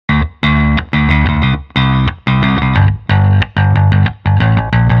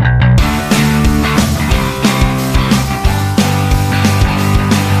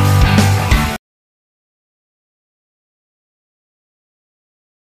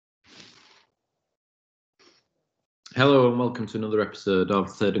Hello and welcome to another episode of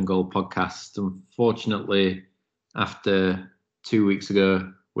Third and Goal podcast. Unfortunately, after 2 weeks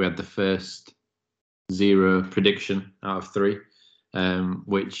ago, we had the first zero prediction out of three,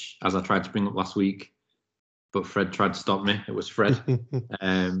 which, as I tried to bring up last week, but Fred tried to stop me. It was Fred.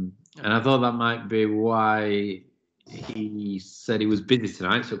 And I thought that might be why he said he was busy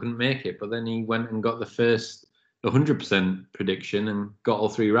tonight, so couldn't make it. But then he went and got the first 100% prediction and got all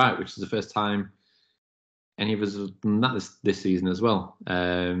three right, which is the first time any of us have done that this season as well.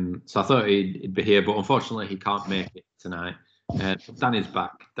 So I thought he'd be here, but unfortunately he can't make it tonight. Dan is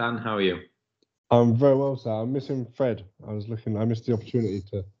back. Dan, how are you? I'm very well, sir. I'm missing Fred. I missed the opportunity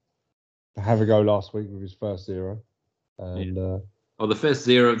to have a go last week with his first zero. And the first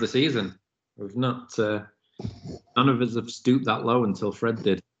zero of the season. We've not none of us have stooped that low until Fred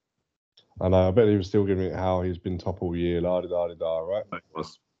did. I know, I bet he was still giving it how he's been top all year, la-di-da-di-da, right?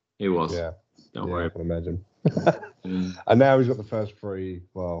 He was. Yeah. Don't worry. I can imagine. And now he's got the first three.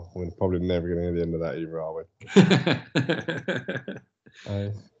 Well, we're probably never going to hear the end of that either, are we?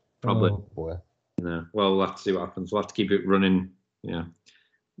 Probably. Oh, boy. No. Well, we'll have to see what happens. We'll have to keep it running. Yeah.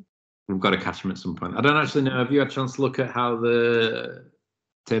 We've got to catch him at some point. I don't actually know. Have you had a chance to look at how the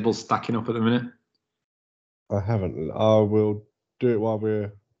table's stacking up at the minute? I haven't. I will do it while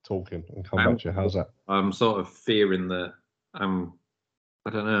we're talking and come back to you. How's that? I'm sort of fearing that I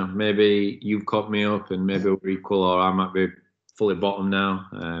don't know, maybe you've caught me up and maybe we're equal, or I might be fully bottom now.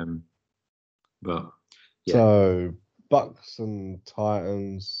 But yeah. So Bucks and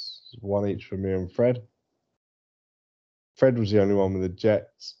Titans, one each for me and Fred. Fred was the only one with the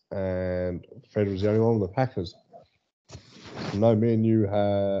Jets, and Fred was the only one with the Packers. No, me and you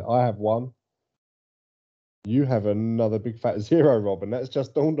I have one. You have another big fat zero, Rob, and that's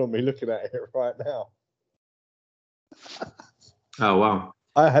just dawned on me looking at it right now. Oh, wow.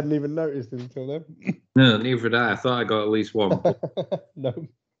 I hadn't even noticed until then. No, neither did I. I thought I got at least one. No.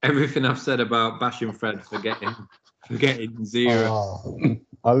 Everything I've said about bashing Fred for getting zero.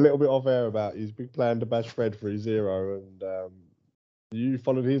 A little bit off air about his big plan to bash Fred for his zero, and you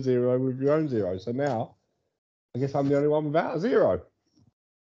followed his zero with your own zero. So now, I guess I'm the only one without a zero.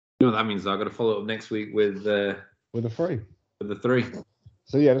 You know what that means? I've got to follow up next week with a three. With the three.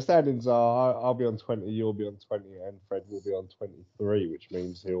 So yeah, the standings are I'll be on 20, you'll be on 20, and Fred will be on 23, which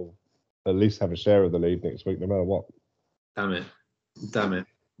means he'll at least have a share of the lead next week, no matter what. Damn it.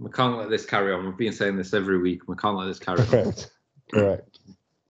 We can't let this carry on. We've been saying this every week. We can't let this carry on. Correct.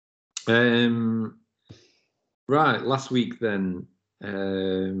 Right, last week then, I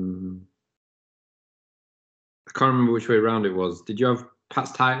can't remember which way around it was. Did you have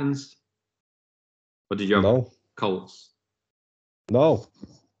Pats Titans? Or did you have Colts? No.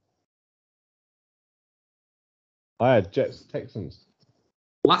 I had Jets Texans.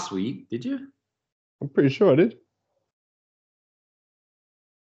 Last week, did you? I'm pretty sure I did.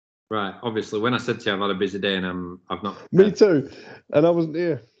 Right. Obviously, when I said to you I've had a busy day and I've not. Me too. And I wasn't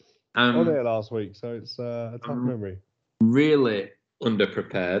here on there last week, so it's a tough memory. Really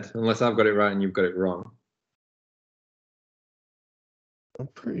underprepared, unless I've got it right and you've got it wrong. I'm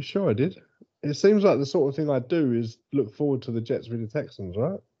pretty sure I did. It seems like the sort of thing I do is look forward to the Jets with the Texans,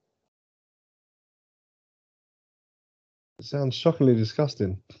 right? It sounds shockingly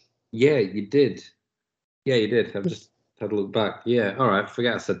disgusting. Yeah, you did. I've just had a look back. Yeah, all right.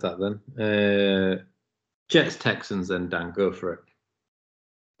 Forget I said that then. Jets, Texans, then, Dan. Go for it.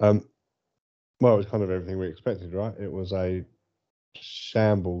 Well, it was kind of everything we expected, right? It was a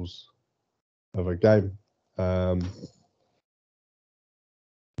shambles of a game.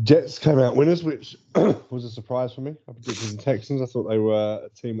 Jets came out winners, which was a surprise for me. I predicted the Texans. I thought they were a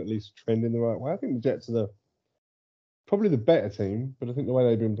team at least trending the right way. I think the Jets are probably the better team, but I think the way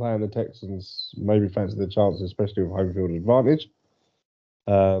they've been playing, the Texans maybe fancy their chances, especially with home field advantage.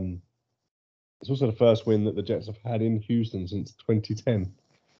 It's also the first win that the Jets have had in Houston since 2010.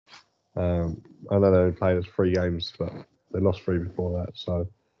 I know they played us 3 games, but they lost 3 before that. So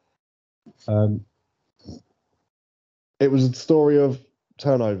it was a story of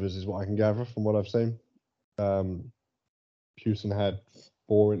turnovers, is what I can gather from what I've seen. Houston had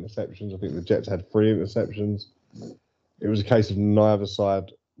 4 interceptions. I think the Jets had 3 interceptions. It was a case of neither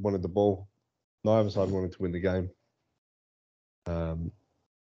side wanted the ball. Neither side wanted to win the game.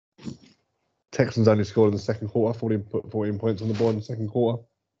 Texans only scored in the second quarter, 14 points on the board in the second quarter.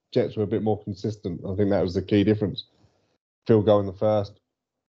 Jets were a bit more consistent. I think that was the key difference. Field goal in the first.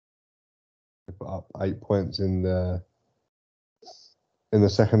 They put up 8 points in the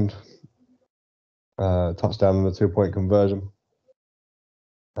second. Touchdown and a 2-point conversion.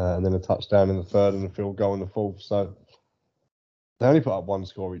 And then a touchdown in the third and a field goal in the fourth. So they only put up 1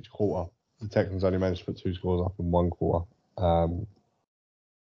 score each quarter. the Texans only managed to put 2 scores up in 1 quarter.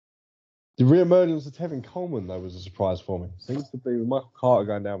 The re-emergence of Tevin Coleman, though, was a surprise for me. Seems to be with Michael Carter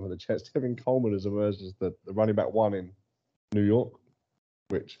going down for the Jets. Tevin Coleman has emerged as the running back 1 in New York,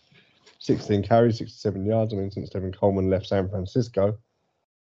 which 16 carries, 67 yards. I mean, since Tevin Coleman left San Francisco,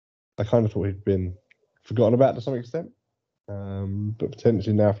 I kind of thought he'd been forgotten about to some extent. But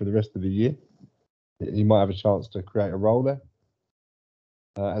potentially now for the rest of the year, he might have a chance to create a role there.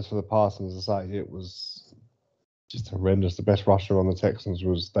 As for the passing, as I say, it was just horrendous. The best rusher on the Texans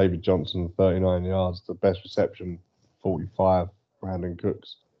was David Johnson, 39 yards. The best reception, 45, Brandon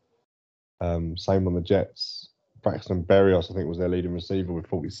Cooks. Same on the Jets. Braxton Berrios, I think, was their leading receiver with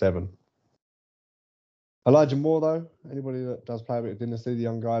 47. Elijah Moore, though, anybody that does play a bit of Dynasty, the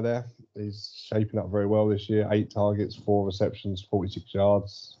young guy there, he's shaping up very well this year. 8 targets, 4 receptions, 46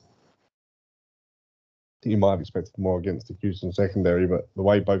 yards. I think you might have expected more against the Houston secondary, but the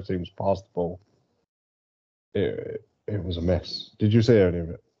way both teams passed the ball, it was a mess. Did you see any of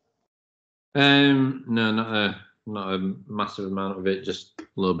it? No, not a massive amount of it. Just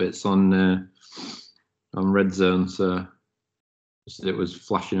little bits on red zone. So it was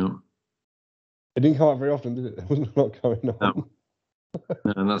flashing up. It didn't come up very often, did it? It was not going on.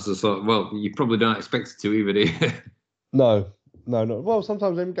 No, and that's the sort. Well, you probably don't expect it to either, do you? No. Well,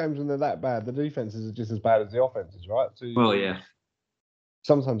 sometimes in games when they're that bad, the defenses are just as bad as the offenses, right? So well, yeah.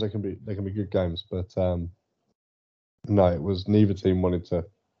 Sometimes they can be good games, but no, it was neither team wanted to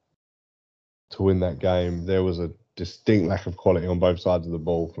win that game. There was a distinct lack of quality on both sides of the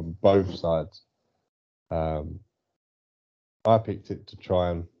ball from both sides. I picked it to try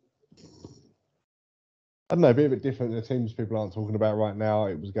and, I don't know, be a bit different. The teams people aren't talking about right now.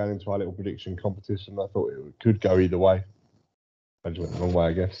 It was going into our little prediction competition. I thought it could go either way. I just went the wrong way,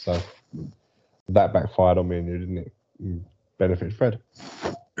 I guess. So that backfired on me and you, didn't it? Benefit Fred.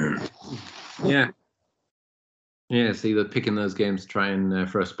 Yeah. Yeah, see, they're picking those games to try and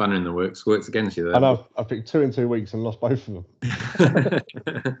throw a spanner in the works. Works against you, though. I know. I picked 2 in 2 weeks and lost both of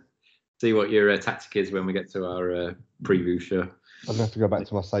them. See what your tactic is when we get to our preview show. I'm going to have to go back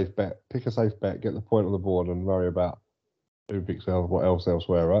to my safe bet. Pick a safe bet, get the point on the board, and worry about who picks what else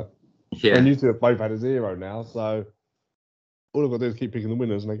elsewhere, right? Yeah. And you two have both had a 0 now, so all I've got to do is keep picking the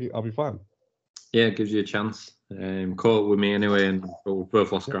winners, and I'll be fine. Yeah, it gives you a chance. Caught with me anyway, and we've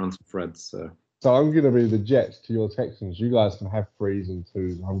both lost ground to Fred. So I'm going to be the Jets to your Texans. You guys can have 3s and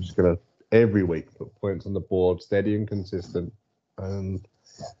 2s. I'm just going to, every week, put points on the board, steady and consistent. And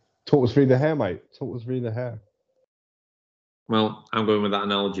talk us through the hair, mate. Talk us through the hair. Well, I'm going with that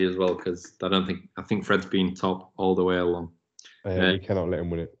analogy as well, because I think Fred's been top all the way along. We cannot let him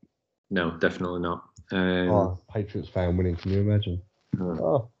win it. No, definitely not. Patriots fan winning, can you imagine?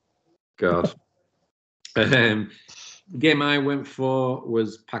 Oh. God. The game I went for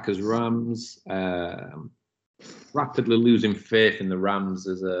was Packers-Rams. Rapidly losing faith in the Rams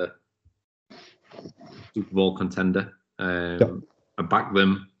as a Super Bowl contender. I backed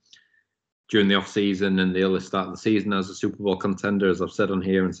them during the off-season and the early start of the season as a Super Bowl contender, as I've said on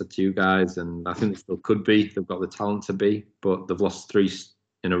here and said to you guys, and I think they still could be. They've got the talent to be, but they've lost 3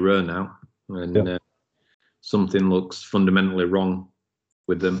 in a row now, and something looks fundamentally wrong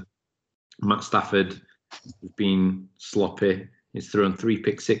with them. Matt Stafford has been sloppy. He's thrown 3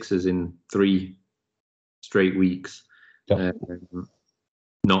 pick sixes in 3 straight weeks.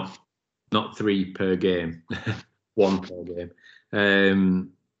 Not 3 per game, 1 per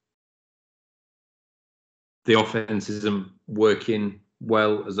game. The offense isn't working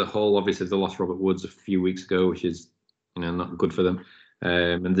well as a whole. Obviously, they lost Robert Woods a few weeks ago, which is not good for them.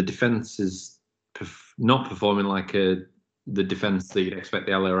 And the defense is not performing like the defense that you'd expect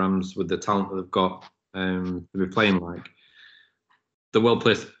the LA Rams, with the talent that they've got, to be playing like. They're well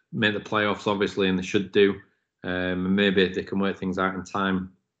placed to make the playoffs, obviously, and they should do. And maybe they can work things out in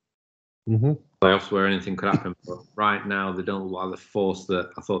time. Playoffs where anything could happen. But right now, they don't look like the force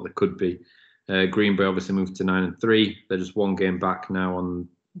that I thought they could be. Green Bay obviously moved to 9-3. They're just 1 game back now on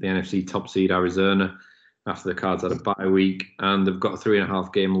the NFC top seed Arizona after the Cards had a bye week, and they've got a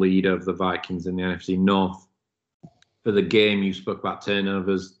 3.5 game lead over the Vikings in the NFC North. For the game, you spoke about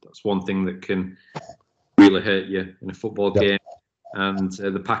turnovers. That's one thing that can really hurt you in a football game. And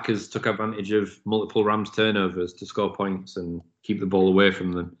the Packers took advantage of multiple Rams turnovers to score points and keep the ball away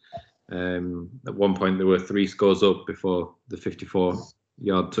from them. At one point, there were 3 scores up before the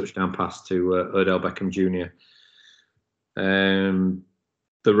 54-yard touchdown pass to Odell Beckham Jr.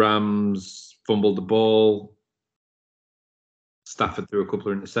 The Rams fumbled the ball. Stafford threw a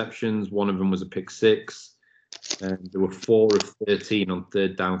couple of interceptions. One of them was a pick 6. There were 4 of 13 on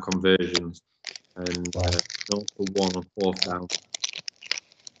 3rd down conversions, and 0 for 1 on 4th down.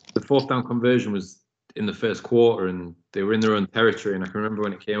 The the fourth down conversion was in the first quarter, and they were in their own territory. And I can remember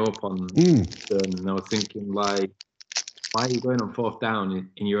when it came up on, and I was thinking, like, why are you going on fourth down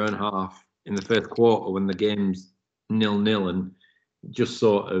in your own half in the first quarter when the game's 0-0? And just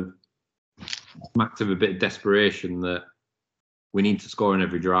sort of smacked of a bit of desperation that we need to score on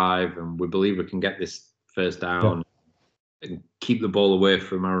every drive, and we believe we can get this first down and keep the ball away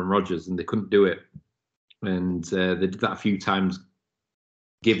from Aaron Rodgers, and they couldn't do it. And they did that a few times,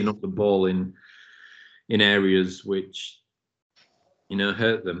 giving up the ball in areas which,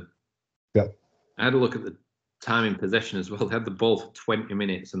 hurt them. Yeah. I had a look at the time in possession as well. They had the ball for 20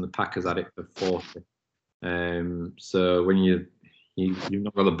 minutes, and the Packers had it for 40. So when you've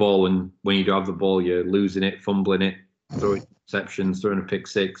not got the ball, and when you do have the ball, you're losing it, fumbling it, throwing interceptions, throwing a pick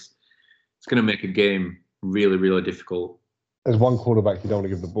six. It's going to make a game really, really difficult. There's one quarterback you don't want to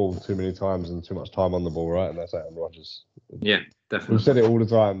give the ball too many times and too much time on the ball, right? And that's Aaron Rodgers. Yeah, definitely. We've said it all the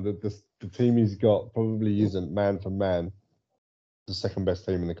time. The team he's got probably isn't man for man the second best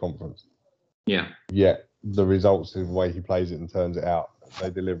team in the conference. Yeah. Yet the results, the way he plays it and turns it out, they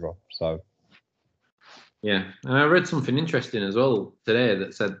deliver. So. Yeah, and I read something interesting as well today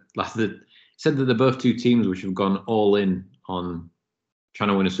that said that they're both two teams which have gone all in on trying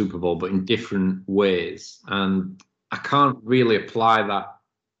to win a Super Bowl, but in different ways. And I can't really apply that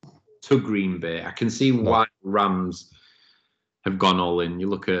to Green Bay. I can see why Rams have gone all in. You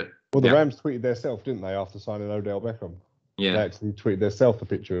look at... Well, the Rams tweeted themselves, didn't they, after signing Odell Beckham? Yeah. They actually tweeted themselves a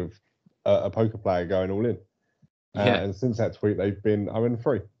picture of a poker player going all in. And since that tweet, they've been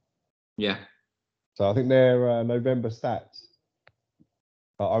 0-3. Yeah. So I think their November stats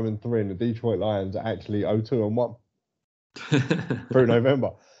are 0-3, and the Detroit Lions are actually 0-2-1 through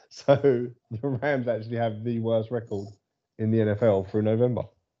November. So the Rams actually have the worst record in the NFL through November.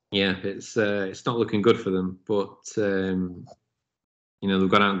 Yeah, it's not looking good for them. But they've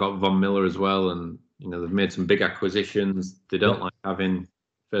gone out and got Von Miller as well, and they've made some big acquisitions. They don't like having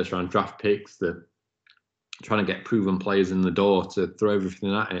first-round draft picks. They're trying to get proven players in the door to throw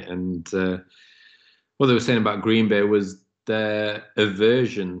everything at it. And what they were saying about Green Bay was their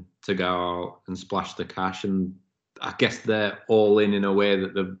aversion to go out and splash the cash, and I guess they're all in a way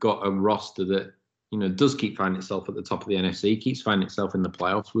that they've got a roster that does keep finding itself at the top of the NFC, keeps finding itself in the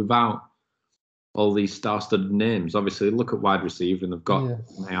playoffs without all these star-studded names. Obviously, look at wide receiver, and they've got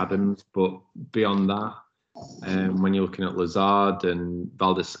Adams, but beyond that, when you're looking at Lazard and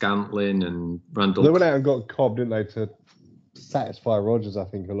Valdez-Scantling and Randall, they went out and got Cobb, didn't they, to satisfy Rodgers? I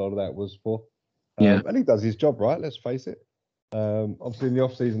think a lot of that was for. And he does his job, right? Let's face it. Obviously, in the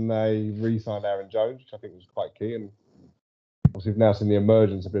offseason, they re-signed Aaron Jones, which I think was quite key. And obviously, we've now seen the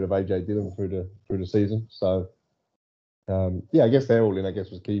emergence a bit of A.J. Dillon through the season. So, I guess they're all in,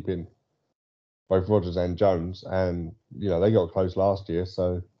 was keeping both Rodgers and Jones. And, they got close last year.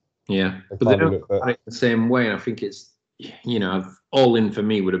 So, but they don't look it the same way. And I think it's, all in for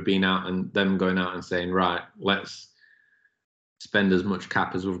me would have been out and them going out and saying, right, let's spend as much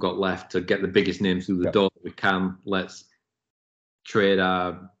cap as we've got left to get the biggest names through the door that we can. Let's trade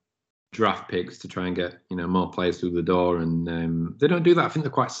our draft picks to try and get more players through the door. And they don't do that. I think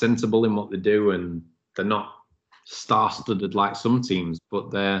they're quite sensible in what they do, and they're not star-studded like some teams,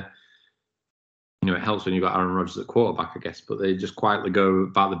 but they're it helps when you've got Aaron Rodgers at quarterback, I guess. But they just quietly go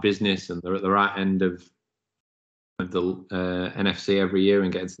about the business, and they're at the right end of the NFC every year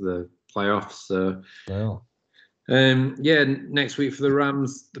and get into the playoffs. So. Wow. Next week for the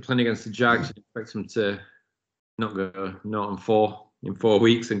Rams, they're playing against the Jags. You expect them to not go 0-4 in 4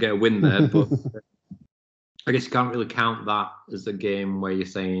 weeks and get a win there. But I guess you can't really count that as a game where you're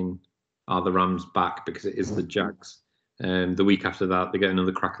saying, are the Rams back, because it is the Jags. The week after that, they get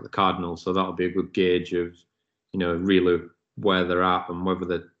another crack at the Cardinals. So that'll be a good gauge of, really where they're at and whether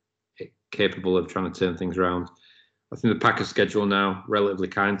they're capable of trying to turn things around. I think the Packers' schedule now relatively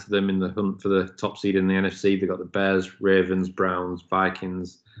kind to them in the hunt for the top seed in the NFC. They've got the Bears, Ravens, Browns,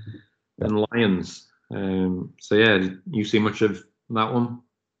 Vikings, and Lions. You see much of that one?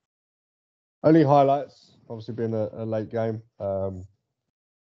 Only highlights. Obviously, been a late game. Devon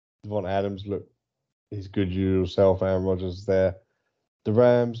Adams looked his good usual self. Aaron Rodgers there. The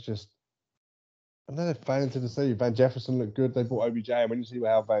Rams I know they're failing to deceive. Van Jefferson looked good. They bought OBJ, and when you see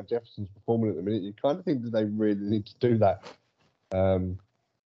how Van Jefferson's performing at the minute, you kind of think that they really need to do that. I know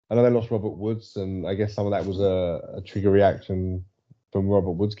they lost Robert Woods, and I guess some of that was a trigger reaction from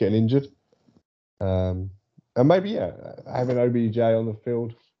Robert Woods getting injured. And maybe, having OBJ on the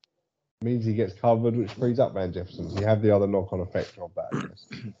field means he gets covered, which frees up Van Jefferson. So you have the other knock-on effect of that, I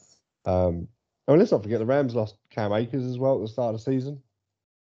guess. Let's not forget the Rams lost Cam Akers as well at the start of the season.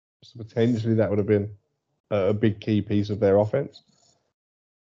 So potentially that would have been a big key piece of their offense.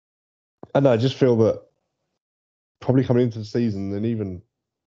 I know. I just feel that probably coming into the season, and even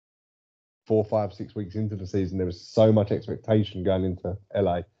 4, 5, 6 weeks into the season, there was so much expectation going into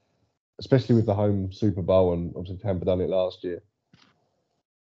LA, especially with the home Super Bowl, and obviously Tampa done it last year.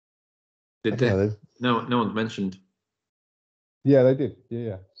 Did they? No one's mentioned. Yeah, they did.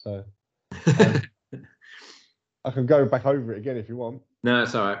 Yeah. So I can go back over it again if you want. No,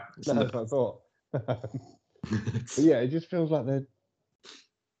 it's all right. That's what I thought. But yeah, it just feels like they're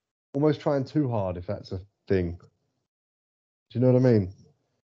almost trying too hard, if that's a thing. Do you know what I mean?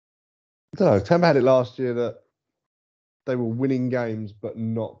 I don't know. Tampa had it last year that they were winning games but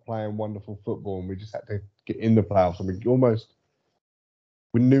not playing wonderful football, and we just had to get in the playoffs. And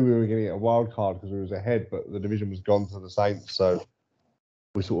we knew we were going to get a wild card because we was ahead, but the division was gone to the Saints. So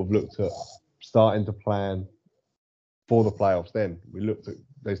we sort of looked at starting to plan for the playoffs. Then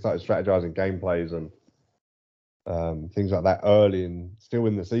they started strategizing game plays and things like that early and still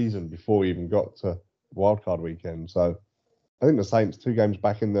in the season before we even got to wildcard weekend. So I think the Saints 2 games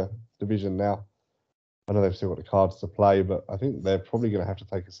back in the division now. I know they've still got the cards to play, but I think they're probably going to have to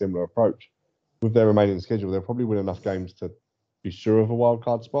take a similar approach with their remaining schedule. They'll probably win enough games to be sure of a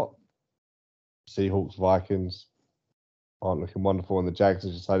wildcard spot. Seahawks, Vikings aren't looking wonderful, and the Jags,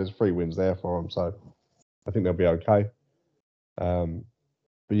 as you say, there's 3 wins there for them, so I think they'll be okay.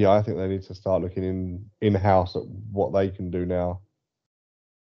 But yeah, I think they need to start looking in-house at what they can do now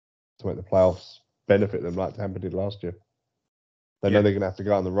to make the playoffs benefit them like Tampa did last year. They know they're going to have to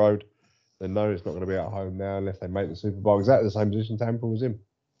go on the road. They know it's not going to be at home now unless they make the Super Bowl. Exactly the same position Tampa was in.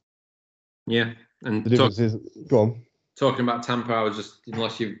 Yeah, and the difference is, go on. Talking about Tampa, I was just,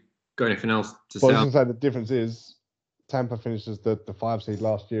 unless you've got anything else to say. I was going to say the difference is Tampa finished as the 5 seed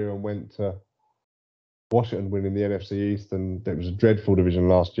last year and went to Washington winning the NFC East, and it was a dreadful division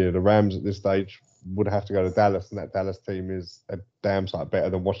last year. The Rams at this stage would have to go to Dallas, and that Dallas team is a damn sight better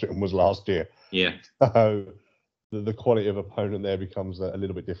than Washington was last year. Yeah. So the quality of opponent there becomes a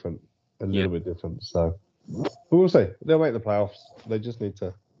little bit different. Bit different. So we'll see. They'll make the playoffs. They just need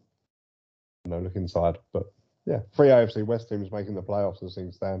to look inside. But yeah, 3 AFC West teams making the playoffs as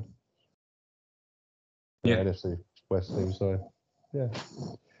things stand. Yeah. NFC West teams, sorry. Yeah.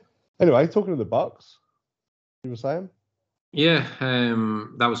 Anyway, talking to the Bucks, you were saying? Yeah,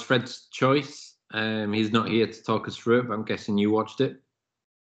 that was Fred's choice. He's not here to talk us through it, but I'm guessing you watched it.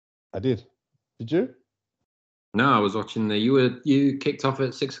 I did. Did you? No, I was watching you kicked off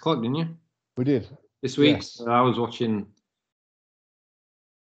at 6 o'clock, didn't you? We did. This week. Yes. So I was watching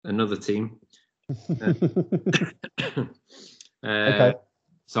another team. Okay.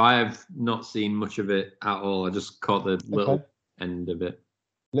 So I have not seen much of it at all. I just caught the little end of it.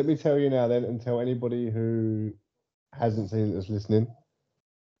 Let me tell you now then, and tell anybody who hasn't seen it that's listening,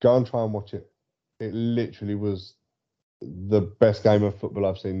 go and try and watch it. It literally was the best game of football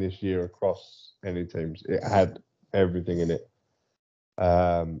I've seen this year across any teams. It had everything in it.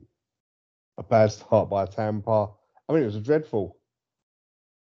 A bad start by Tampa. I mean, it was a dreadful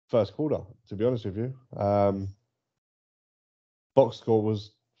first quarter, to be honest with you. Box score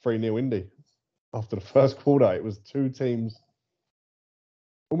was 3-0 Indy after the first quarter. It was 2 teams,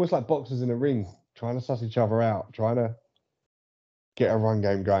 almost like boxers in a ring, trying to suss each other out, trying to get a run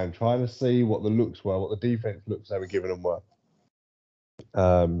game going, trying to see what the looks were, what the defense looks they were giving them were.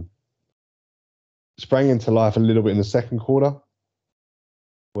 Sprang into life a little bit in the second quarter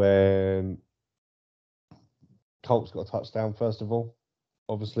when Colts got a touchdown, first of all.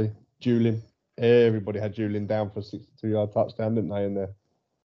 Obviously, Julian. Everybody had Julian down for a 62-yard touchdown, didn't they, in their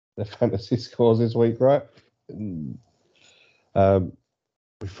fantasy scores this week, right? We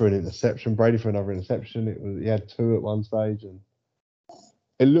threw an interception. Brady for another interception. He had 2 at one stage, and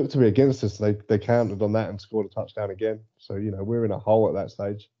it looked to be against us. They counted on that and scored a touchdown again. So, we're in a hole at that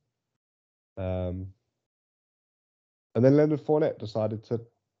stage. And then Leonard Fournette decided to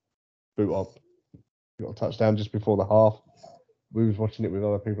boot up. He got a touchdown just before the half. We was watching it with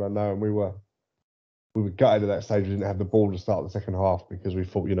other people I know, and we were gutted at that stage. We didn't have the ball to start the second half because we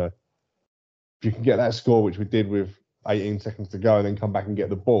thought, if you can get that score, which we did with 18 seconds to go, and then come back and get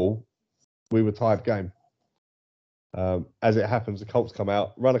the ball, we were tied game. As it happens, the Colts come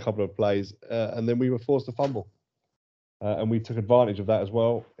out, run a couple of plays, and then we were forced to fumble. And we took advantage of that as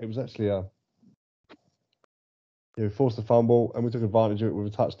well. It was actually we forced to fumble, and we took advantage of it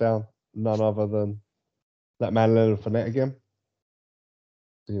with a touchdown. None other than that man Leonard Fournette again.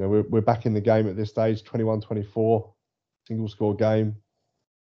 We're back in the game at this stage, 21-24, single score game.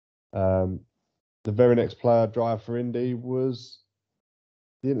 The very next player drive for Indy was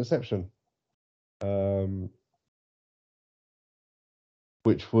the interception,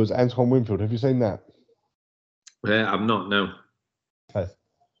 which was Antoine Winfield. Have you seen that? I've not, no. Okay.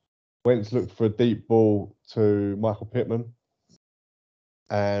 Wentz looked for a deep ball to Michael Pittman,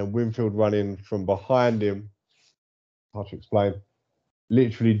 and Winfield running from behind him, hard to explain,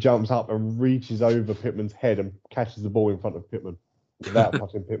 literally jumps up and reaches over Pittman's head and catches the ball in front of Pittman without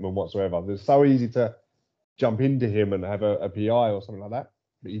touching Pittman whatsoever. It's so easy to jump into him and have a PI or something like that.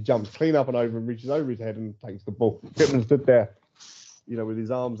 But he jumps clean up and over and reaches over his head and takes the ball. Pittman stood there, with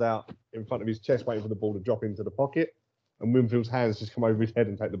his arms out in front of his chest, waiting for the ball to drop into the pocket. And Winfield's hands just come over his head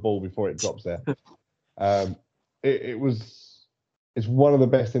and take the ball before it drops there. It's one of the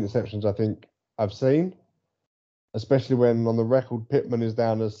best interceptions I think I've seen, especially when on the record Pittman is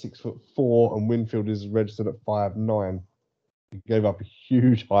down as 6'4" and Winfield is registered at 5'9". He gave up a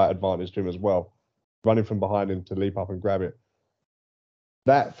huge height advantage to him as well, running from behind him to leap up and grab it.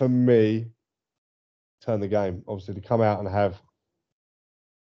 That for me turned the game. Obviously to come out and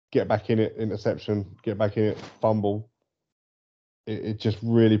get back in it, interception, get back in it, fumble. It just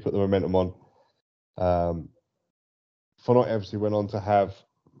really put the momentum on. Fournette obviously went on to have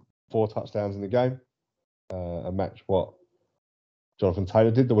 4 touchdowns in the game, a match what Jonathan Taylor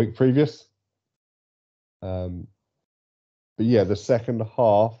did the week previous. But yeah, the second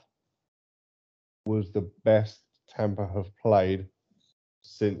half was the best Tampa have played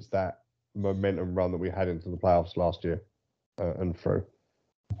since that momentum run that we had into the playoffs last year and through.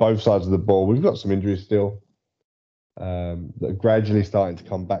 Both sides of the ball. We've got some injuries still that are gradually starting to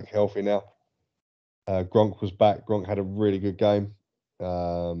come back healthy now. Gronk was back. Gronk had a really good game.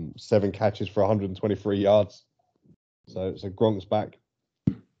 7 catches for 123 yards. So Gronk's back.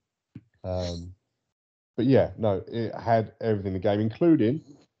 But yeah, no, it had everything in the game, including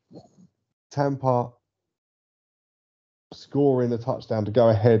Tampa scoring a touchdown to go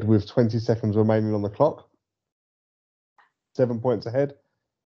ahead with 20 seconds remaining on the clock. 7 points ahead.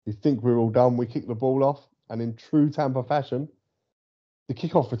 You think we're all done. We kick the ball off. And in true Tampa fashion, the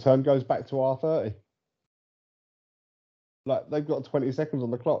kickoff return goes back to R30. Like, they've got 20 seconds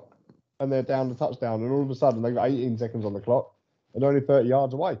on the clock and they're down the touchdown. And all of a sudden, they've got 18 seconds on the clock and only 30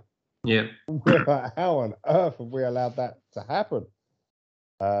 yards away. Yeah. We're like, how on earth have we allowed that to happen?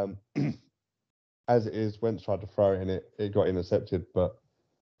 As it is, Wentz tried to throw it and it got intercepted, but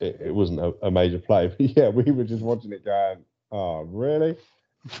it wasn't a major play. But yeah, we were just watching it going, oh, really?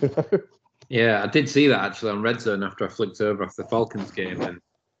 Yeah, I did see that actually on Red Zone after I flicked over off the Falcons game, and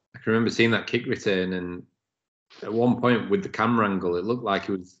I can remember seeing that kick return. And at one point with the camera angle, it looked like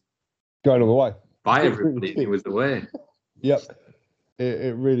it was going all the way by everybody. It was the way. Yep,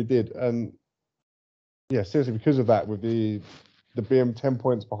 it really did. And yeah, seriously, because of that, with the being 10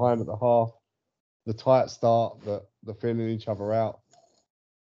 points behind at the half, the tight start, the feeling each other out,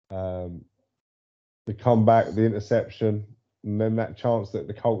 the comeback, the interception. And then that chance that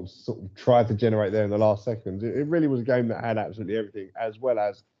the Colts sort of tried to generate there in the last seconds. It really was a game that had absolutely everything, as well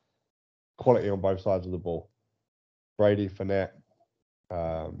as quality on both sides of the ball. Brady, Fournette,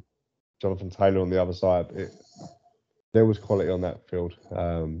 Jonathan Taylor on the other side. There was quality on that field.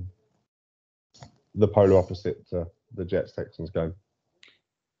 The polar opposite to the Jets-Texans game.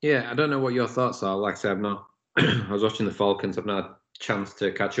 Yeah, I don't know what your thoughts are. Like I said, I was watching the Falcons. I've not had a chance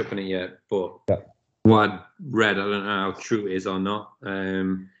to catch up on it yet, but... Yeah. What I'd read, I don't know how true it is or not.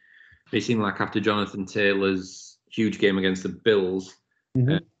 It seemed like after Jonathan Taylor's huge game against the Bills,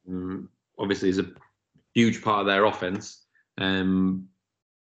 obviously is a huge part of their offense. But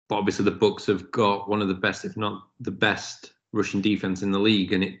obviously the Bucs have got one of the best, if not the best, rushing defense in the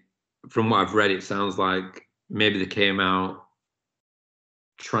league. And from what I've read, it sounds like maybe they came out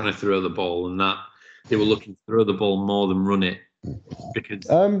trying to throw the ball, and that they were looking to throw the ball more than run it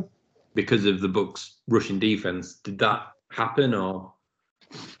because of the Bucs' rushing defense. Did that happen, or?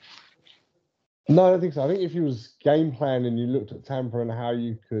 No, I don't think so. I think if you was game plan and you looked at Tampa and how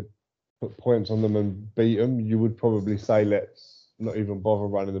you could put points on them and beat them, you would probably say, let's not even bother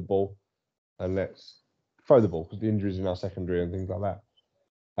running the ball and let's throw the ball because the injuries in our secondary and things like that.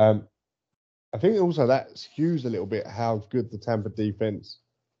 I think also that skews a little bit how good the Tampa defense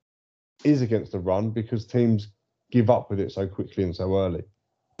is against the run because teams give up with it so quickly and so early.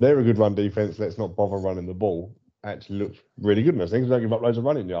 They're a good run defense. Let's not bother running the ball. Actually looks really good in those things. Don't give up loads of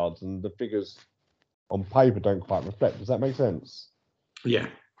running yards, and the figures on paper don't quite reflect. Does that make sense? Yeah.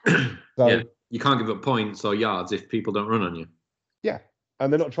 Yeah. You can't give up points or yards if people don't run on you. Yeah,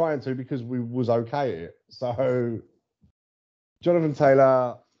 and they're not trying to because we was okay at it. So Jonathan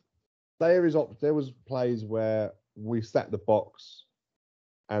Taylor, there was plays where we stacked the box,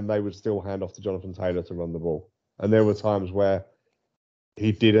 and they would still hand off to Jonathan Taylor to run the ball, and there were times where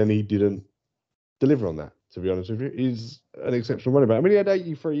he didn't deliver on that, to be honest with you. He's an exceptional running back. I mean, he had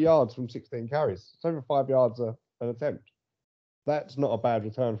 83 yards from 16 carries. It's over 5 yards an attempt. That's not a bad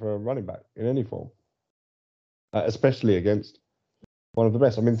return for a running back in any form, especially against one of the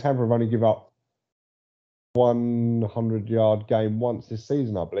best. I mean, Tampa have only give up 100-yard game once this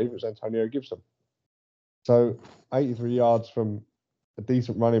season, I believe. It was Antonio Gibson. So 83 yards from a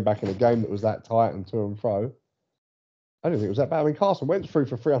decent running back in a game that was that tight and to and fro. I don't think it was that bad. I mean, Carson Wentz threw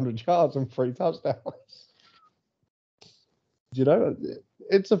for 300 yards and 3 touchdowns. You know,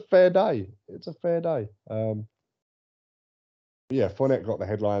 it's a fair day. It's a fair day. Yeah, Fournette got the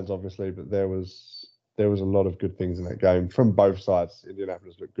headlines, obviously, but there was a lot of good things in that game from both sides.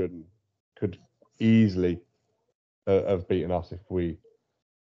 Indianapolis looked good and could easily have beaten us if we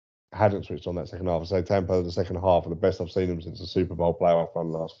hadn't switched on that second half. I say Tampa, the second half, are the best I've seen them since the Super Bowl playoff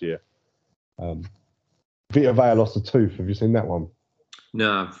run last year. Vita Vea lost a tooth. Have you seen that one?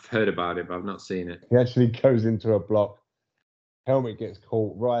 No, I've heard about it, but I've not seen it. He actually goes into a block, helmet gets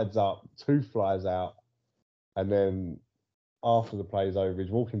caught, rides up, tooth flies out, and then after the play's over,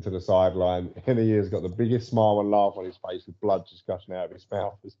 he's walking to the sideline, and he has got the biggest smile and laugh on his face with blood just gushing out of his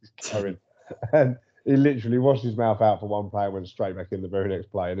mouth as he's going. And he literally washed his mouth out for one play and went straight back in the very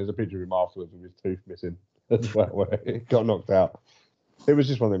next play. And there's a picture of him afterwards with his tooth missing as well, where it got knocked out. It was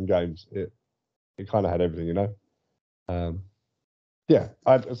just one of them games. It kind of had everything, you know. Yeah,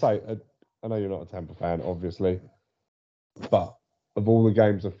 I'd say, I know you're not a Tampa fan, obviously, but of all the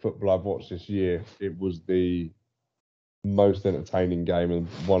games of football I've watched this year, it was the most entertaining game and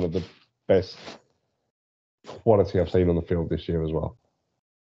one of the best quality I've seen on the field this year as well.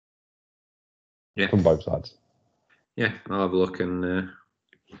 Yeah, from both sides. Yeah, I'll have a look, and it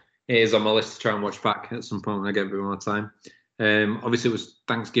is on my list to try and watch back at some point when I get a bit more time. Obviously, it was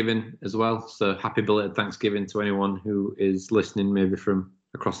Thanksgiving as well, so happy belated Thanksgiving to anyone who is listening, maybe from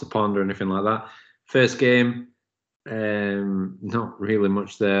across the pond or anything like that. First game, not really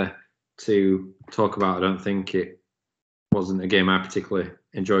much there to talk about. I don't think it wasn't a game I particularly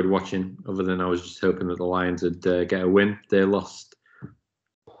enjoyed watching, other than I was just hoping that the Lions would get a win. They lost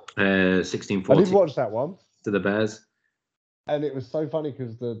 16-14. I did watch that one to the Bears, and it was so funny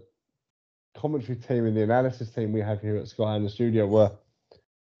because the commentary team and the analysis team we have here at Sky in the studio were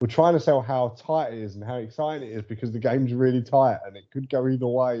trying to sell how tight it is and how exciting it is, because the game's really tight and it could go either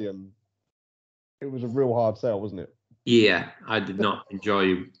way, and it was a real hard sell, wasn't it? Yeah, I did not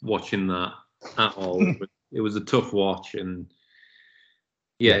enjoy watching that at all. It was a tough watch, and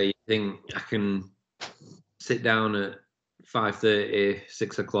you think I can sit down at 5:30,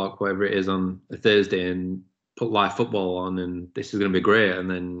 6 o'clock, whatever it is on a Thursday, and put live football on, and this is going to be great, and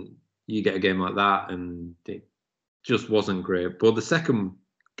then you get a game like that, and it just wasn't great. But the second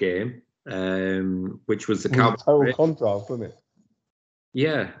game, which was the Cowboys, total contrast, wasn't it?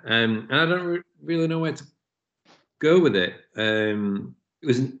 Yeah, and I don't really know where to go with it. It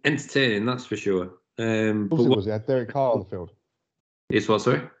was entertaining, that's for sure. Of course it was. It had Derek Carr on the field. It's what,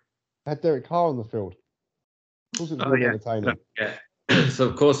 sorry? It had Derek Carr on the field. Of course it was really entertaining. Yeah. So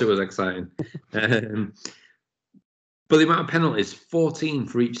of course it was exciting. But the amount of penalties, 14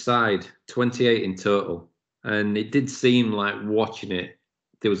 for each side, 28 in total. And it did seem like watching it,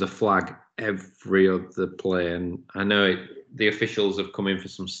 there was a flag every other play. And I know the officials have come in for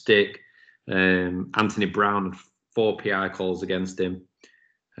some stick. Anthony Brown had 4 PI calls against him.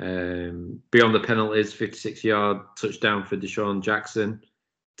 Beyond the penalties, 56-yard touchdown for Deshaun Jackson.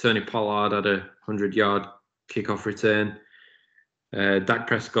 Tony Pollard had a 100-yard kickoff return. Dak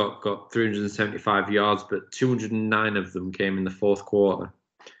Prescott got 375 yards, but 209 of them came in the fourth quarter.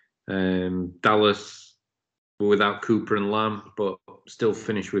 Dallas were without Cooper and Lamb, but still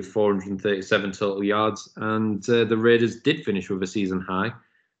finished with 437 total yards. And the Raiders did finish with a season high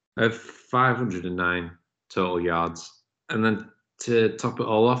of 509 total yards. And then to top it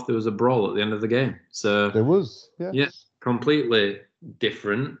all off, there was a brawl at the end of the game. So there was, yeah, completely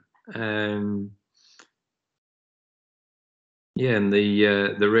different. Yeah, and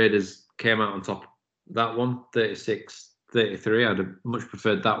the Raiders came out on top. That one, 36-33. I'd have much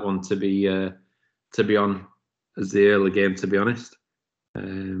preferred that one to be on as the early game, to be honest.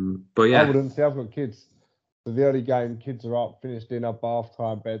 But yeah, I wouldn't say. I've got kids. So the early game, kids are up, finished dinner, bath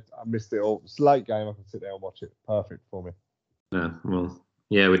time, bed. I missed it all. It's a late game. I can sit there and watch it. Perfect for me. Yeah, well,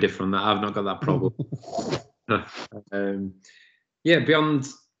 yeah, we're different. I've not got that problem. Yeah, beyond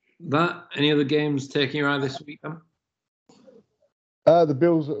that, any other games taking your eye this week, then? The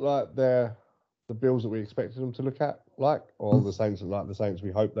Bills look like they're the Bills that we expected them to look at, or the Saints look like the Saints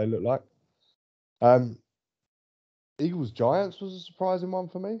we hope they look like. Eagles Giants was a surprising one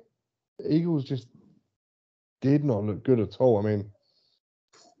for me. The Eagles just did not look good at all. I mean,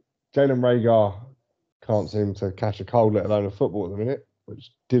 Jalen Reagor can't seem to catch a cold, let alone a football at the minute,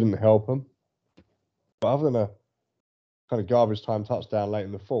 which didn't help him. But other than a kind of garbage time touchdown late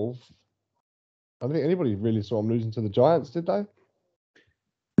in the fourth. I don't think anybody really saw them losing to the Giants, did they?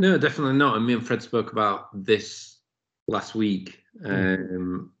 No, definitely not. And me and Fred spoke about this last week,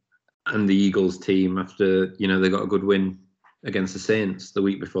 and the Eagles team after they got a good win against the Saints the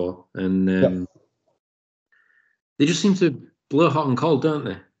week before, and they just seem to blow hot and cold, don't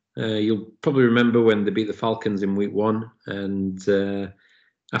they? You'll probably remember when they beat the Falcons in week 1, and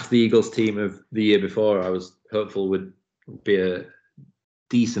after the Eagles team of the year before, I was hopeful would be a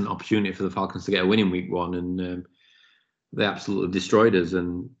decent opportunity for the Falcons to get a win in week 1, and they absolutely destroyed us.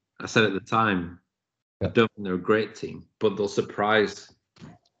 And I said at the time, I don't think they're a great team, but they'll surprise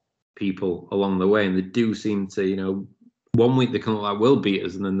people along the way. And they do seem to, one week they can look like world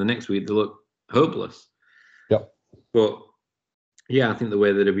beaters, and then the next week they look hopeless. Yep. But yeah, I think the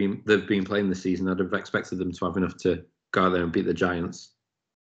way that they've been playing this season, I'd have expected them to have enough to go out there and beat the Giants.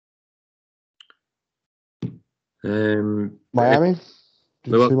 Miami?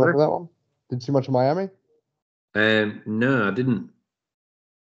 Did you see much of that one? Did you see much of Miami? No, I didn't.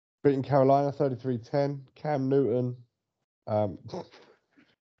 Beating Carolina 33-10. Cam Newton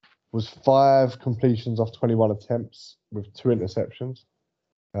was 5 completions off 21 attempts with 2 interceptions.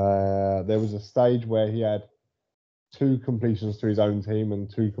 There was a stage where he had 2 completions to his own team and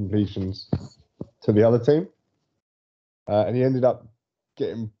 2 completions to the other team. And he ended up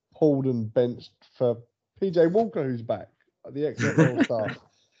getting pulled and benched for PJ Walker, who's back, the ex-NFL star.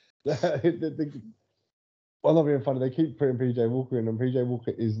 Well, not being funny, they keep putting PJ Walker in, and PJ Walker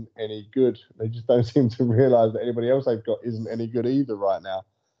isn't any good. They just don't seem to realise that anybody else they've got isn't any good either right now.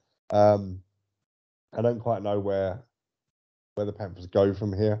 I don't quite know where the Panthers go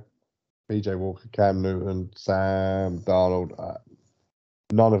from here. PJ Walker, Cam Newton, Sam Darnold.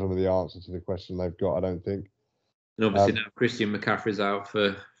 None of them are the answer to the question they've got, I don't think. And obviously now Christian McCaffrey's out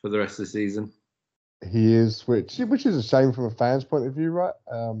for the rest of the season. He is, which is a shame from a fan's point of view, right?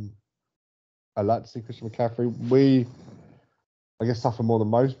 I like to see Christian McCaffrey. We, I guess, suffer more than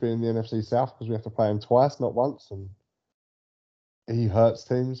most being in the NFC South because we have to play him twice, not once, and he hurts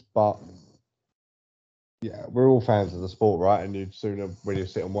teams. But yeah, we're all fans of the sport, right? And you'd sooner, when you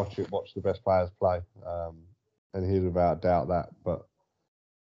sit and watch the best players play. And he's without doubt that. But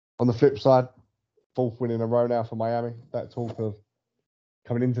on the flip side, 4th win in a row now for Miami. That talk of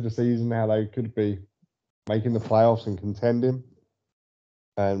coming into the season, how they could be making the playoffs and contending.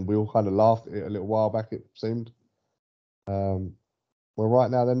 And we all kind of laughed at it a little while back, it seemed. Well, right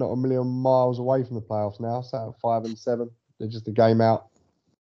now, they're not a million miles away from the playoffs now. So at 5-7. They're just a game out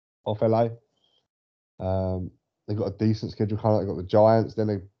off LA. They've got a decent schedule. Kind of, they've got the Giants, then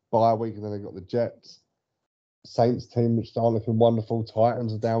they bye week, and then they've got the Jets. Saints team, which aren't looking wonderful.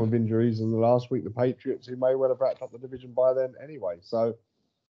 Titans are down with injuries. And the last week, the Patriots, who may well have wrapped up the division by then anyway. So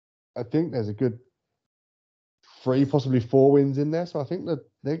I think there's a good 3, possibly 4 wins in there. So I think that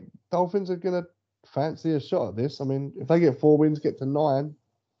the Dolphins are going to fancy a shot at this. I mean, if they get 4 wins, get to 9,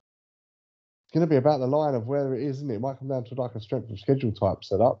 it's going to be about the line of where it is, isn't it? It might come down to like a strength of schedule type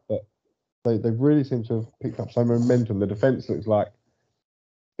setup, but they really seem to have picked up some momentum. The defense looks like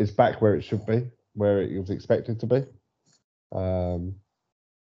it's back where it should be, where it was expected to be. It's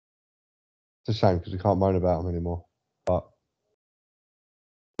a shame because we can't moan about them anymore. But,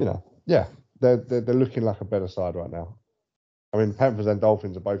 yeah, they're looking like a better side right now. I mean, Panthers and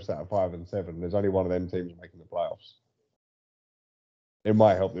Dolphins are both sat at 5-7. There's only one of them teams making the playoffs. It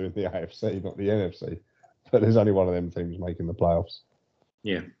might help them in the AFC, not the NFC, but there's only one of them teams making the playoffs.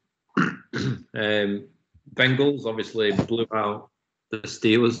 Yeah. Bengals obviously blew out the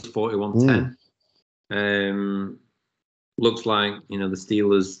Steelers 41-10. Looks like the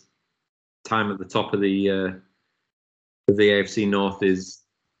Steelers' time at the top of the AFC North is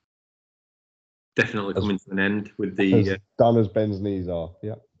definitely coming to an end with the as done as Ben's knees are.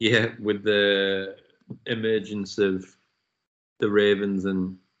 Yeah, with the emergence of the Ravens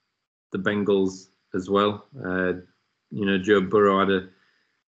and the Bengals as well. Joe Burrow had a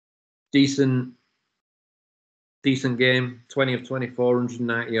decent game, 20 of 24,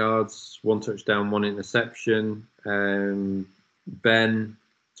 190 yards, 1 touchdown, 1 interception. Ben,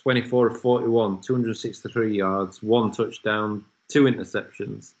 24 of 41, 263 yards, 1 touchdown, 2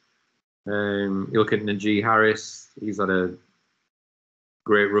 interceptions. You look at Najee Harris, he's had a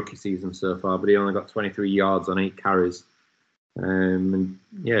great rookie season so far, but he only got 23 yards on 8 carries. And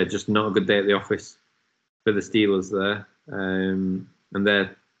yeah, just not a good day at the office for the Steelers there. And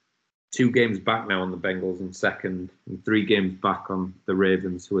they're 2 games back now on the Bengals in second, and 3 games back on the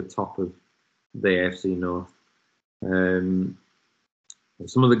Ravens, who are top of the AFC North. Some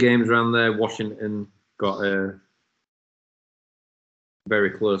of the games around there, Washington got a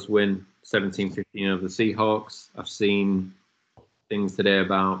very close win 17-15 over the Seahawks. I've seen things today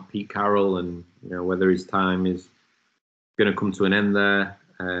about Pete Carroll and whether his time is going to come to an end there.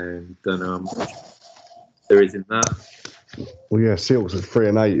 Don't know how much there is in that. Well, yeah, Seahawks at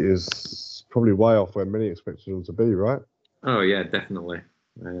 3-8 is probably way off where many expected them to be, right? Oh yeah, definitely.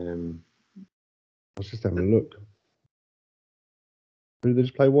 I was just having a look. Who did they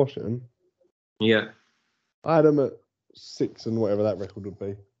just play? Washington? Yeah. I had them at 6 and whatever that record would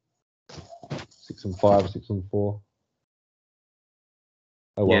be. 6-5, 6-4. Oh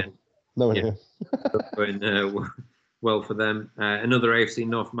well. Yeah. No one Yeah. here. Going well for them. Another AFC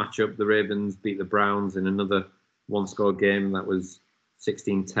North matchup. The Ravens beat the Browns in another one-score game. That was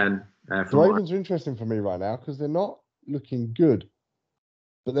 16-10. The Ravens are interesting for me right now because they're not looking good,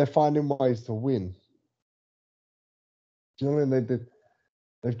 but they're finding ways to win. Do you know what I mean?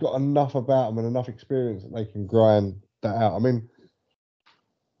 They've got enough about them and enough experience that they can grind that out. I mean,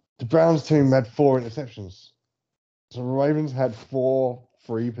 the Browns team had 4 interceptions. So the Ravens had 4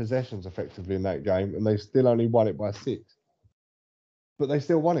 free possessions effectively in that game, and they still only won it by 6. But they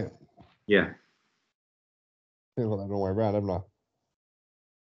still won it. Yeah. I think I've got that the wrong way around, haven't I?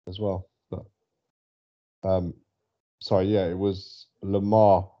 As well. But sorry, yeah, it was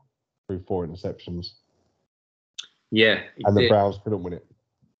Lamar threw 4 interceptions. Yeah. And the Browns couldn't win it.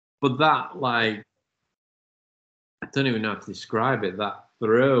 But that, I don't even know how to describe it, that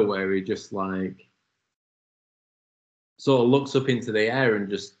throw where he just sort of looks up into the air and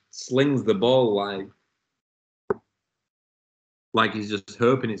just slings the ball like he's just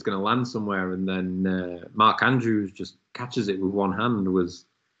hoping it's going to land somewhere, and then Mark Andrews just catches it with one hand.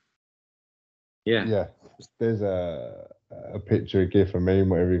 Yeah. There's a picture, a gif, a meme,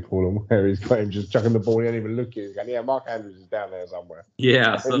 whatever you call them, where he's got him just chucking the ball. He ain't even looking. He's going, yeah, Mark Andrews is down there somewhere.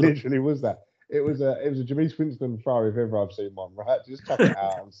 Yeah, it literally was that. It was a Jameis Winston throw if ever I've seen one. Right, just chuck it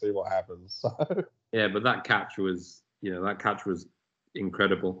out and see what happens. So. Yeah, but that catch was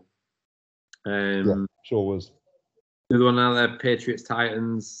incredible. Yeah, sure was. The other one out there, Patriots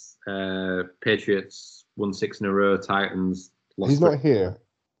Titans. Patriots won 6 in a row. Titans lost. He's not here.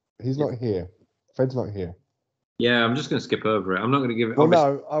 He's not here. Fred's not here. Yeah, I'm just going to skip over it. I'm not going to give it. Well,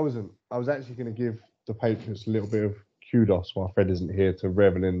 no, I wasn't. I was actually going to give the Patriots a little bit of kudos while Fred isn't here to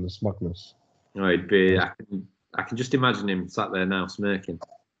revel in the smugness. No, it'd be. I can just imagine him sat there now smirking.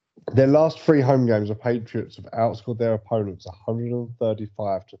 Their last 3 home games, the Patriots have outscored their opponents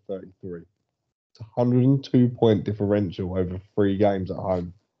 135 to 33. It's a 102-point differential over 3 games at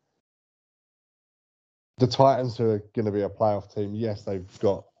home. The Titans are going to be a playoff team. Yes, they've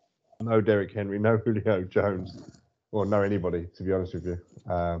got no Derrick Henry, no Julio Jones, or no anybody, to be honest with you.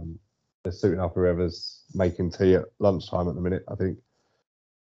 They're suiting up whoever's making tea at lunchtime at the minute, I think.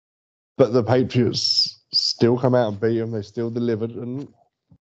 But the Patriots still come out and beat them. They still delivered. And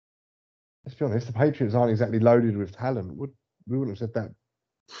let's be honest, the Patriots aren't exactly loaded with talent. We wouldn't have said that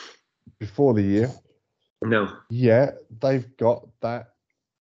before the year. No. Yeah, they've got that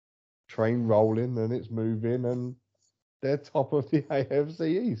train rolling and it's moving and they're top of the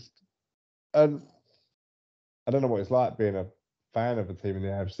AFC East. And I don't know what it's like being a fan of a team in the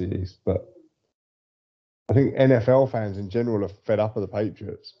AFC East, but I think NFL fans in general are fed up of the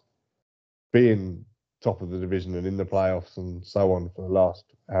Patriots being top of the division and in the playoffs and so on for the last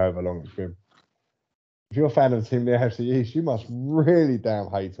however long it's been. If you're a fan of the team in the AFC East, you must really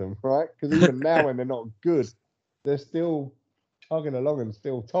damn hate them, right? Because even now when they're not good, they're still chugging along and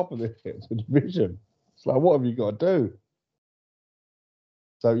still top of the division. It's like, what have you got to do?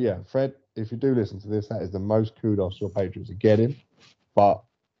 So, yeah, Fred, if you do listen to this, that is the most kudos your Patriots are getting. But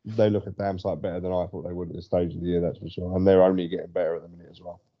they look a damn sight better than I thought they would at this stage of the year, that's for sure. And they're only getting better at the minute as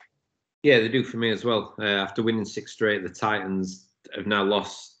well. Yeah, they do for me as well. After winning 6 straight, the Titans have now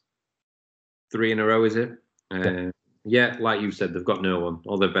lost 3 in a row, is it? Yeah, like you said, they've got no one.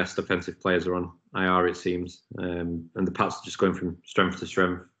 All their best offensive players are on IR, it seems. And the Pats are just going from strength to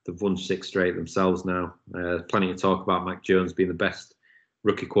strength. They've won 6 straight themselves now. Plenty to talk about Mac Jones being the best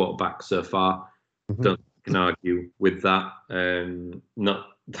rookie quarterback so far. Mm-hmm. Don't can argue with that.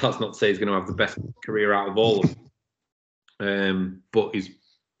 That's not to say he's going to have the best career out of all of them. But he's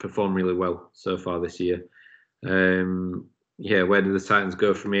performed really well so far this year. Yeah, where do the Titans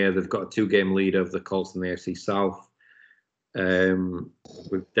go from here? They've got a 2-game lead over the Colts in the AFC South.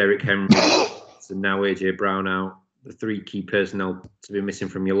 With Derrick Henry and now AJ Brown out, the 3 key personnel to be missing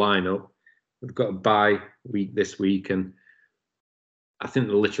from your lineup. They've got a bye week this week, and I think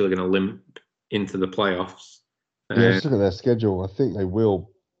they're literally going to limp into the playoffs. Yeah, just look at their schedule. I think they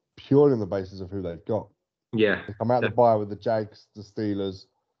will, purely on the basis of who they've got. Yeah. They come out the bye with the Jags, the Steelers,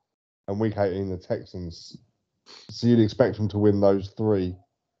 and week 18, the Texans. So you'd expect them to win those 3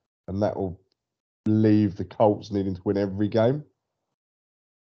 and that will leave the Colts needing to win every game.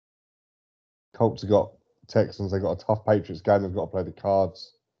 Colts have got Texans. They've got a tough Patriots game. They've got to play the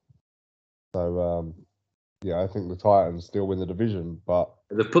Cards. So, I think the Titans still win the division, but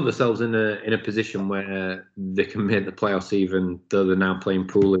they've put themselves in a position where they can make the playoffs, even though they're now playing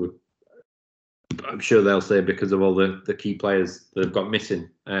poorly. I'm sure they'll say because of all the key players they've got missing.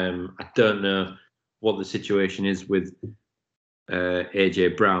 I don't know what the situation is with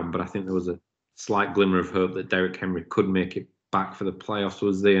AJ Brown, but I think there was a slight glimmer of hope that Derrick Henry could make it back for the playoffs,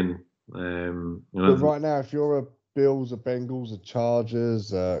 was there? And but right now, if you're a Bills, a Bengals, a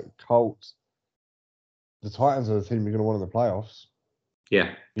Chargers, Colts, the Titans are the team you're going to want in the playoffs.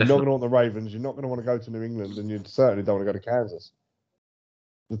 Yeah, you're not going to want the Ravens. You're not going to want to go to New England, and you certainly don't want to go to Kansas.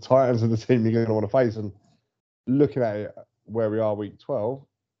 The Titans are the team you're going to want to face. And looking at it, where we are, week 12,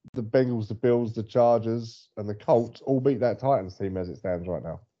 the Bengals, the Bills, the Chargers, and the Colts all beat that Titans team as it stands right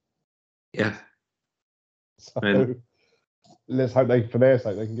now. Yeah. So let's hope for their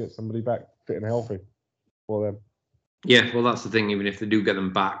sake, they can get somebody back fit and healthy for them. Yeah, well, that's the thing. Even if they do get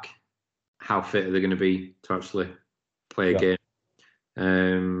them back, how fit are they going to be to actually play a game?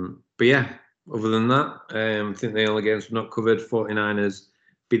 But yeah, other than that, I think the only games we're not covered. 49ers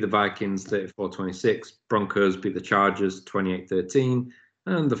beat the Vikings 34-26. Broncos beat the Chargers 28-13.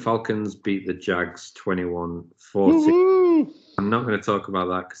 And the Falcons beat the Jags 21-14. I'm not going to talk about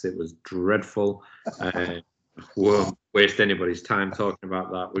that because it was dreadful. Won't waste anybody's time talking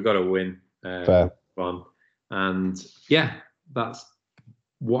about that. We've got to win. Fun. And yeah, that's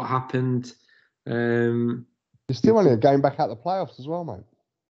what happened. You're still only a game back out the playoffs as well, mate.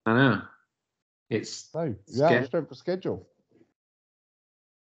 I know. It's strength of schedule.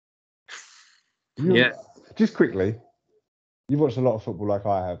 Yeah. Just quickly, you've watched a lot of football like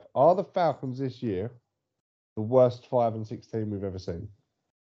I have. Are the Falcons this year the worst 5-6 team we've ever seen?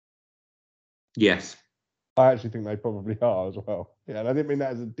 Yes. I actually think they probably are as well. Yeah, and I didn't mean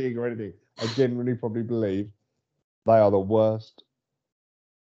that as a dig or anything. I genuinely probably believe they are the worst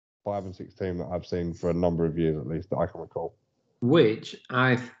 5-6 team that I've seen for a number of years, at least, that I can recall. Which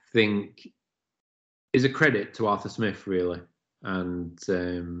I think is a credit to Arthur Smith, really. And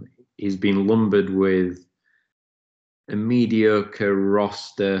he's been lumbered with a mediocre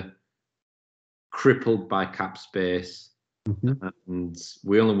roster, crippled by cap space. Mm-hmm. And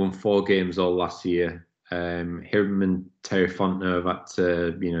we only won 4 games all last year. Him and Terry Fontenot have had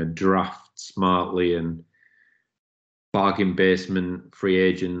to, draft smartly and bargain basement free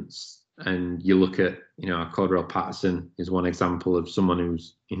agents. And you look at, Cordell Patterson is one example of someone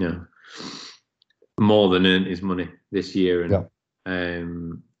who's, more than earned his money this year,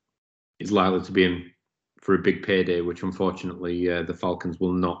 and is likely to be in for a big payday, which unfortunately the Falcons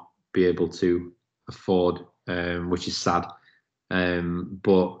will not be able to afford, which is sad.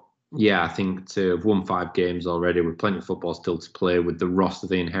 But yeah, I think to have won 5 games already with plenty of football still to play, with the roster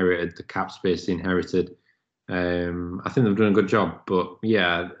they inherited, the cap space they inherited, I think they've done a good job. But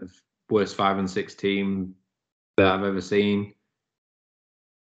yeah, worst 5-6 team that I've ever seen.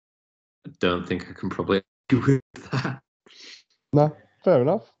 I don't think I can probably agree with that. No, fair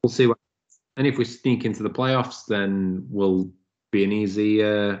enough. We'll see. And if we sneak into the playoffs, then we'll be an easy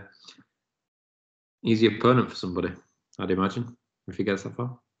opponent for somebody, I'd imagine, if he gets that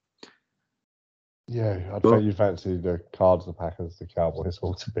far. Yeah, I'd say you fancy the Cards, the Packers, the Cowboys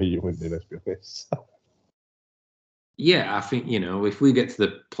all to beat you, wouldn't you? Let's be honest. Yeah, I think, if we get to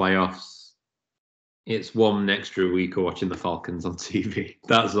the playoffs, it's one extra week of watching the Falcons on TV.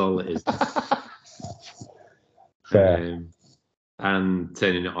 That's all it is. Fair. And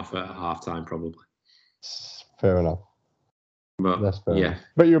turning it off at halftime, probably. Fair enough. But that's fair enough.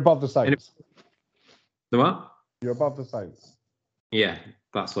 But you're above the Saints. The what? You're above the Saints. Yeah,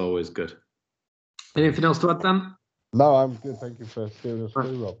 that's always good. Anything else to add, Dan? No, I'm good. Thank you for steering us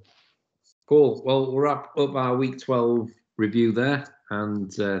through, Rob. Cool. Well, we'll wrap up our Week 12 review there.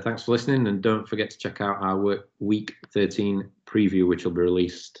 And thanks for listening. And don't forget to check out our Week 13 preview, which will be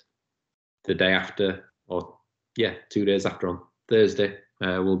released the day after, or 2 days after on Thursday.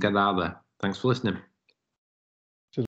 We'll get that out there. Thanks for listening.